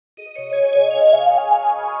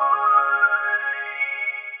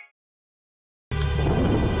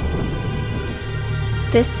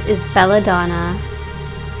This is Belladonna.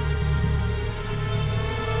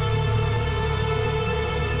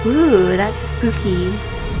 Ooh, that's spooky.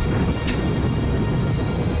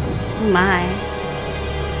 Oh my.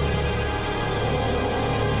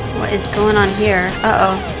 What is going on here?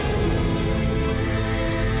 Uh-oh.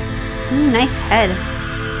 Ooh, nice head.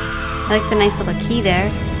 I like the nice little key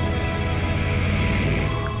there.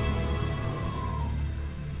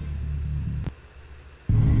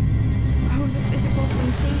 Oh, the physical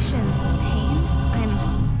sensation. Pain? I'm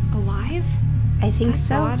alive? I think That's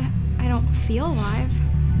so. odd. I don't feel alive.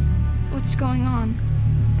 What's going on?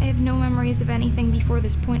 I have no memories of anything before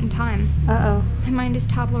this point in time. Uh-oh. My mind is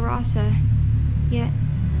tabula rasa, yet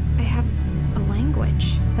I have a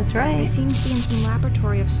language. That's I right. seem to be in some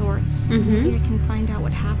laboratory of sorts. Maybe I can find out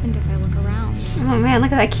what happened if I look around. Oh man,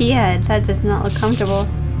 look at that key head. That does not look comfortable.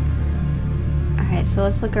 Alright, so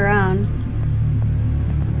let's look around.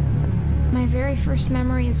 My very first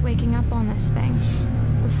memory is waking up on this thing.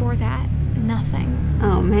 Before that, nothing.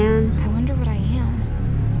 Oh man. I wonder what I am.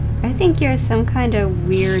 I think you're some kind of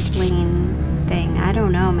weirdling thing. I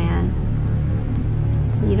don't know, man.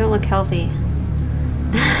 You don't look healthy.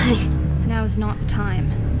 Now's not the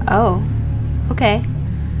time. Oh. Okay.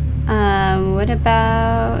 What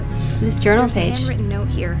about this journal There's page? a handwritten note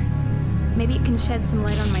here. Maybe it can shed some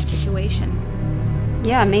light on my situation.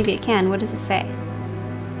 Yeah, maybe it can. What does it say?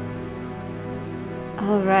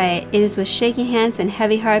 Alright. It is with shaking hands and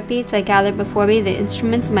heavy heartbeats I gather before me the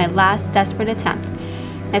instruments of my last desperate attempt.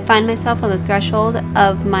 I find myself on the threshold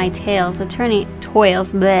of my a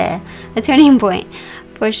turning point.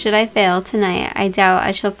 For should I fail tonight, I doubt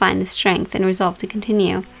I shall find the strength and resolve to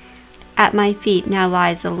continue. At my feet now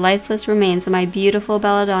lies the lifeless remains of my beautiful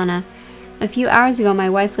Belladonna. A few hours ago my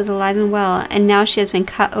wife was alive and well, and now she has been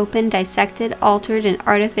cut open, dissected, altered, and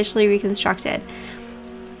artificially reconstructed.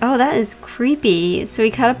 Oh, that is creepy. So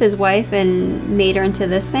he cut up his wife and made her into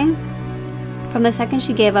this thing? From the second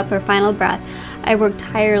she gave up her final breath, I worked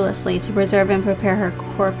tirelessly to preserve and prepare her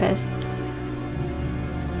corpus,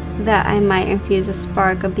 that I might infuse a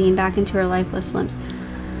spark of being back into her lifeless limbs.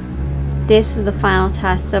 This is the final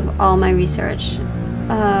test of all my research.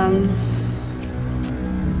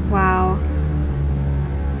 Wow.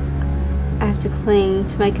 I have to cling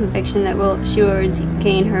to my conviction that she will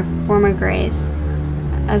regain her former grace.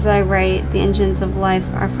 As I write, the engines of life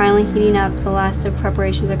are finally heating up. The last of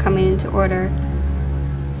preparations are coming into order.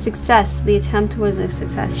 Success. The attempt was a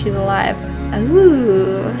success. She's alive.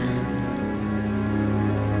 Ooh.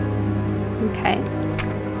 Okay.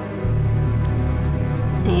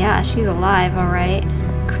 Yeah, she's alive, alright.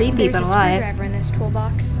 Creepy, but alive. There's a screwdriver in this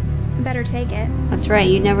toolbox. Better take it. That's right.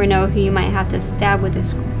 You never know who you might have to stab with a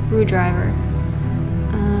screwdriver.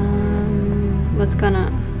 What's gonna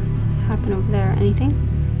happen over there? Anything?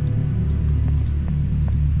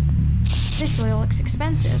 This oil looks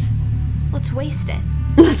expensive. Let's waste it.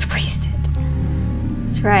 Let's waste it.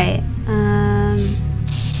 That's right.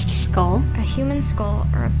 Skull? A human skull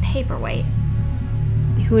or a paperweight?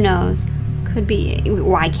 Who knows? Could be.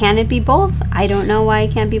 Why can't it be both? I don't know why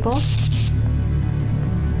it can't be both.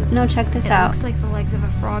 No, check this out. It looks like the legs of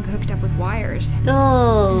a frog hooked up with wires.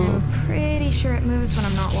 Oh. And I'm pretty sure it moves when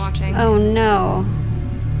I'm not watching. Oh no.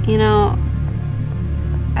 You know,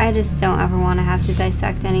 I just don't ever want to have to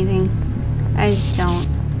dissect anything. I just don't.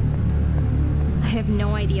 I have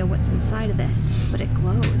no idea what's inside of this, but it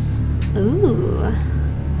glows. Ooh.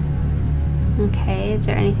 Okay, is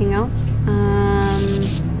there anything else?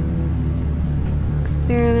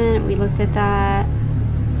 Experiment, we looked at that.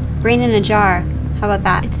 Brain in a jar. How about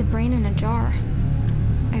that? It's a brain in a jar.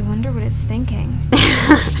 I wonder what it's thinking.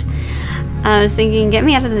 I was thinking, get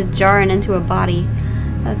me out of the jar and into a body.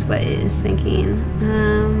 That's what it is thinking.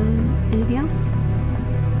 Anything else?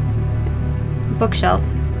 Bookshelf.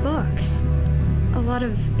 Books. A lot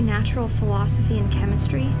of natural philosophy and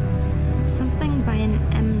chemistry. Something by an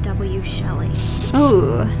M.W. Shelley.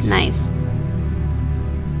 Ooh, nice.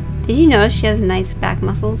 Did you notice she has nice back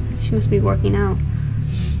muscles? She must be working out.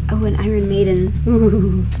 Oh, an Iron Maiden.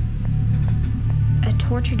 Ooh. A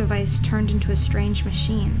torture device turned into a strange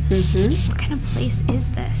machine. What kind of place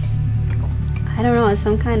is this? I don't know. It's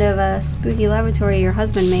some kind of a spooky laboratory your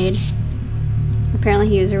husband made. Apparently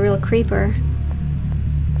he was a real creeper.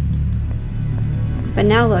 But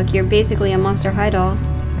now look, you're basically a Monster High doll.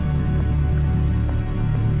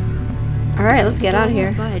 Alright, let's get out of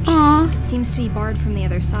here. Budge. Aww. It seems to be barred from the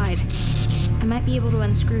other side. I might be able to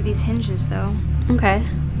unscrew these hinges, though. Okay.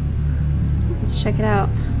 Let's check it out.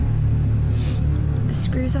 The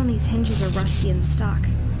screws on these hinges are rusty and stuck.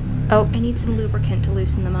 Oh. I need some lubricant to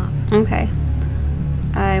loosen them up. Okay.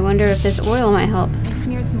 I wonder if this oil might help. I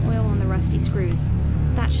smeared some oil on the rusty screws.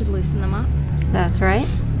 That should loosen them up. That's right.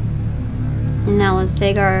 And now let's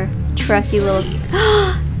take our trusty little...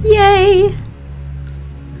 Yay!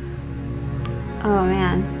 Oh,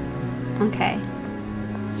 man. Okay.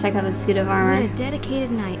 Let's check out the suit of armor. What a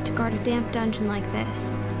dedicated knight to guard a damp dungeon like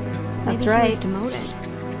this. That's Maybe right. he was demoted.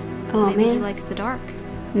 Oh, Maybe man. he likes the dark.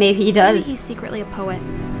 Maybe he Maybe does. he's secretly a poet.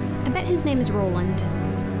 I bet his name is Roland.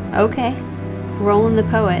 Okay. Roland the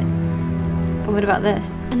poet. What about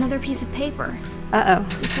this? Another piece of paper. Uh-oh.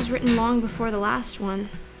 This was written long before the last one.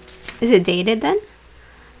 Is it dated then?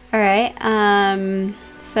 Alright.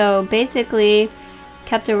 So basically,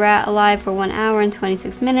 kept a rat alive for 1 hour and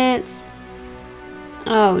 26 minutes.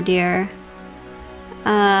 Oh dear.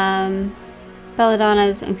 Belladonna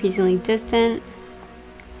is increasingly distant.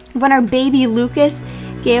 When our baby Lucas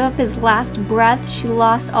gave up his last breath, she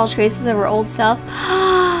lost all traces of her old self.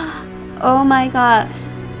 Oh my gosh.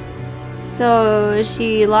 So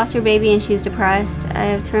she lost her baby and she's depressed. I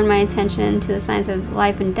have turned my attention to the signs of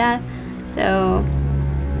life and death. So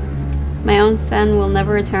my own son will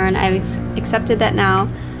never return. I've accepted that now.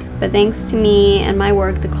 But thanks to me and my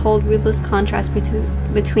work, the cold, ruthless contrast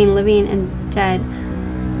between living and dead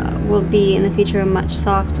will be in the future much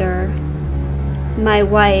softer. My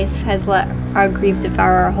wife has let our grief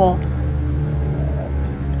devour our whole.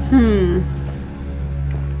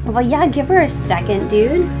 Well, yeah, give her a second,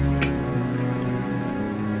 dude.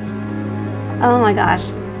 Oh my gosh.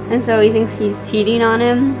 And so he thinks he's cheating on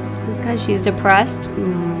him because she's depressed?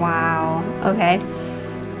 Wow. Okay.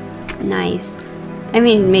 Nice. I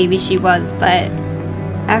mean, maybe she was, but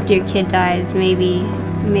after your kid dies, maybe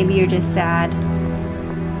you're just sad.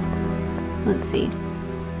 Let's see.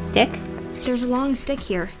 Stick? There's a long stick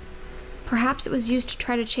here. Perhaps it was used to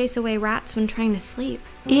try to chase away rats when trying to sleep.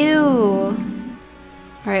 Ew.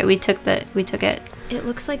 Alright, we took it. It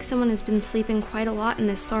looks like someone has been sleeping quite a lot in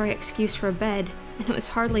this sorry excuse for a bed, and it was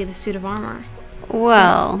hardly the suit of armor.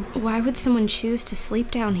 Well, Why would someone choose to sleep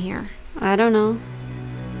down here? I don't know.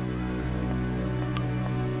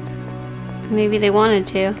 Maybe they wanted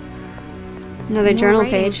to. Another More journal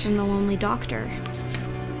writings page. from the lonely doctor.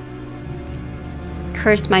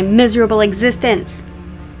 Curse my miserable existence.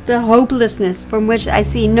 The hopelessness from which I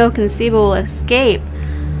see no conceivable escape.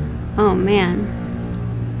 Oh man.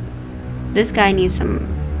 This guy needs some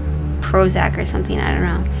Prozac or something, I don't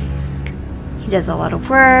know. He does a lot of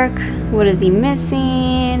work. What is he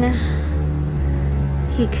missing?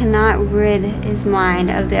 He cannot rid his mind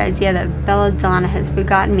of the idea that Belladonna has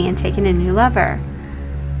forgotten me and taken a new lover.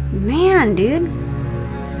 Man, dude.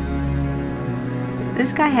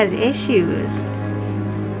 This guy has issues.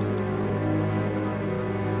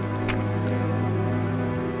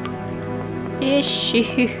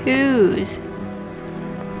 Issues.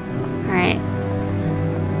 Alright.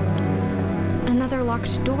 Another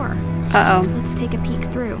locked door. Uh-oh. Let's take a peek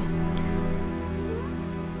through.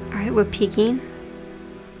 Alright, we're peeking.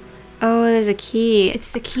 Oh, there's a key.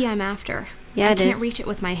 It's the key I'm after. Yeah, I it can't is. reach it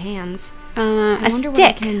with my hands. A I wonder what I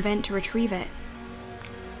stick. can invent to retrieve it.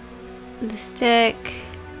 The stick.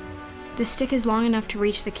 The stick is long enough to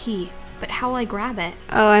reach the key, but how will I grab it?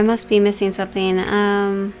 Oh, I must be missing something.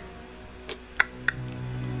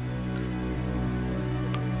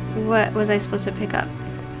 What was I supposed to pick up?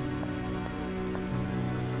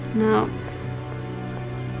 No.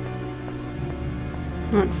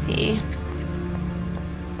 Let's see.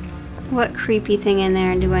 What creepy thing in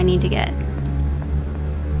there do I need to get?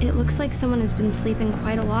 It looks like someone has been sleeping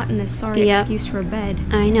quite a lot in this sorry Yep. excuse for a bed.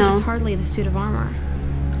 I It know. was hardly the suit of armor.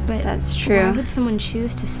 But That's true. why would someone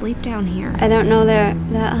choose to sleep down here? I don't know that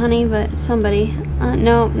honey, but somebody.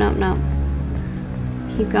 No.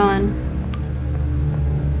 Keep going.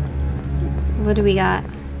 What do we got?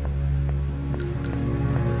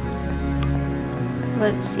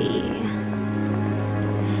 Let's see.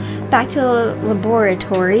 Back to the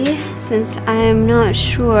laboratory, since I'm not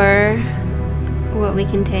sure what we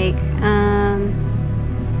can take.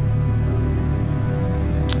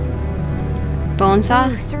 Bone saw?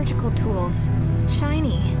 Oh, surgical tools.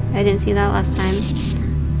 Shiny. I didn't see that last time.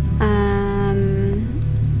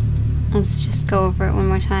 Let's just go over it one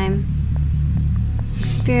more time.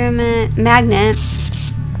 Experiment. Magnet.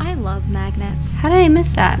 I love magnets. How did I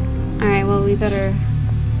miss that? Alright, well, we better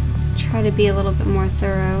try to be a little bit more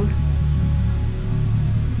thorough.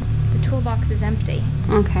 The toolbox is empty.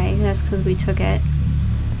 Okay, that's because we took it.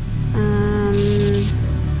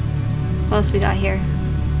 What else we got here?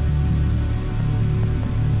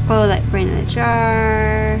 Oh, that brain in the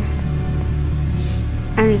jar.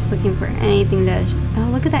 I'm just looking for anything to... Oh,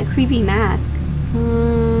 look at that creepy mask. You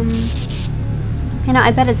know,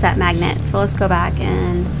 I bet it's that magnet. So let's go back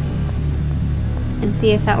and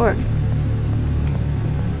see if that works.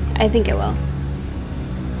 I think it will.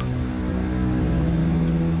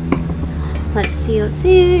 Let's see, let's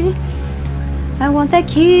see. I want that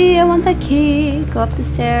key, I want that key. Go up the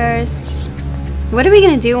stairs. What are we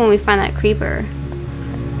gonna do when we find that creeper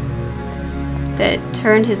that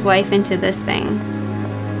turned his wife into this thing?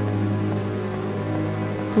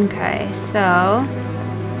 Okay, so...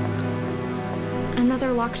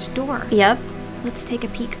 Another locked door. Yep. Let's take a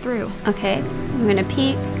peek through. Okay, we're gonna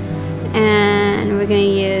peek, and we're gonna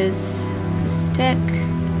use the stick.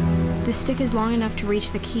 The stick is long enough to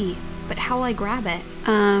reach the key, but how will I grab it?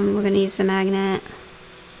 We're gonna use the magnet.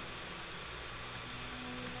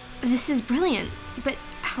 This is brilliant, but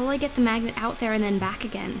how will I get the magnet out there and then back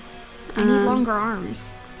again? I need longer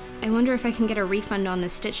arms. I wonder if I can get a refund on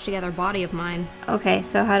this stitched together body of mine. Okay,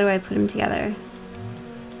 so how do I put them together?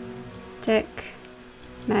 Stick,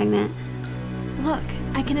 magnet. Look,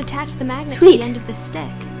 I can attach the magnet Sweet. to the end of the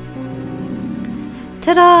stick.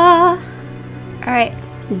 Ta-da! Alright,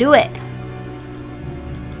 do it.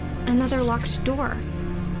 Another locked door.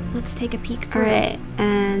 Let's take a peek through. Alright,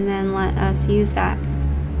 and then let us use that.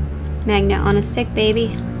 Magnet on a stick,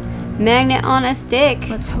 baby. Magnet on a stick!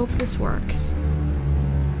 Let's hope this works.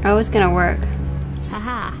 Oh, it's gonna work.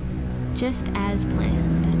 Haha. Just as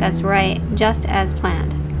planned. That's right, just as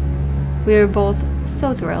planned. We were both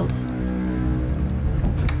so thrilled.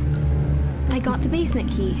 I got the basement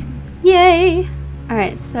key. Yay!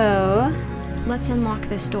 Alright, so... Let's unlock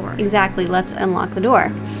this door. Exactly, let's unlock the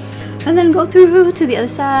door. And then go through to the other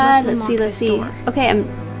side. Let's see. Door. Okay,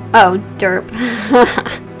 oh, derp.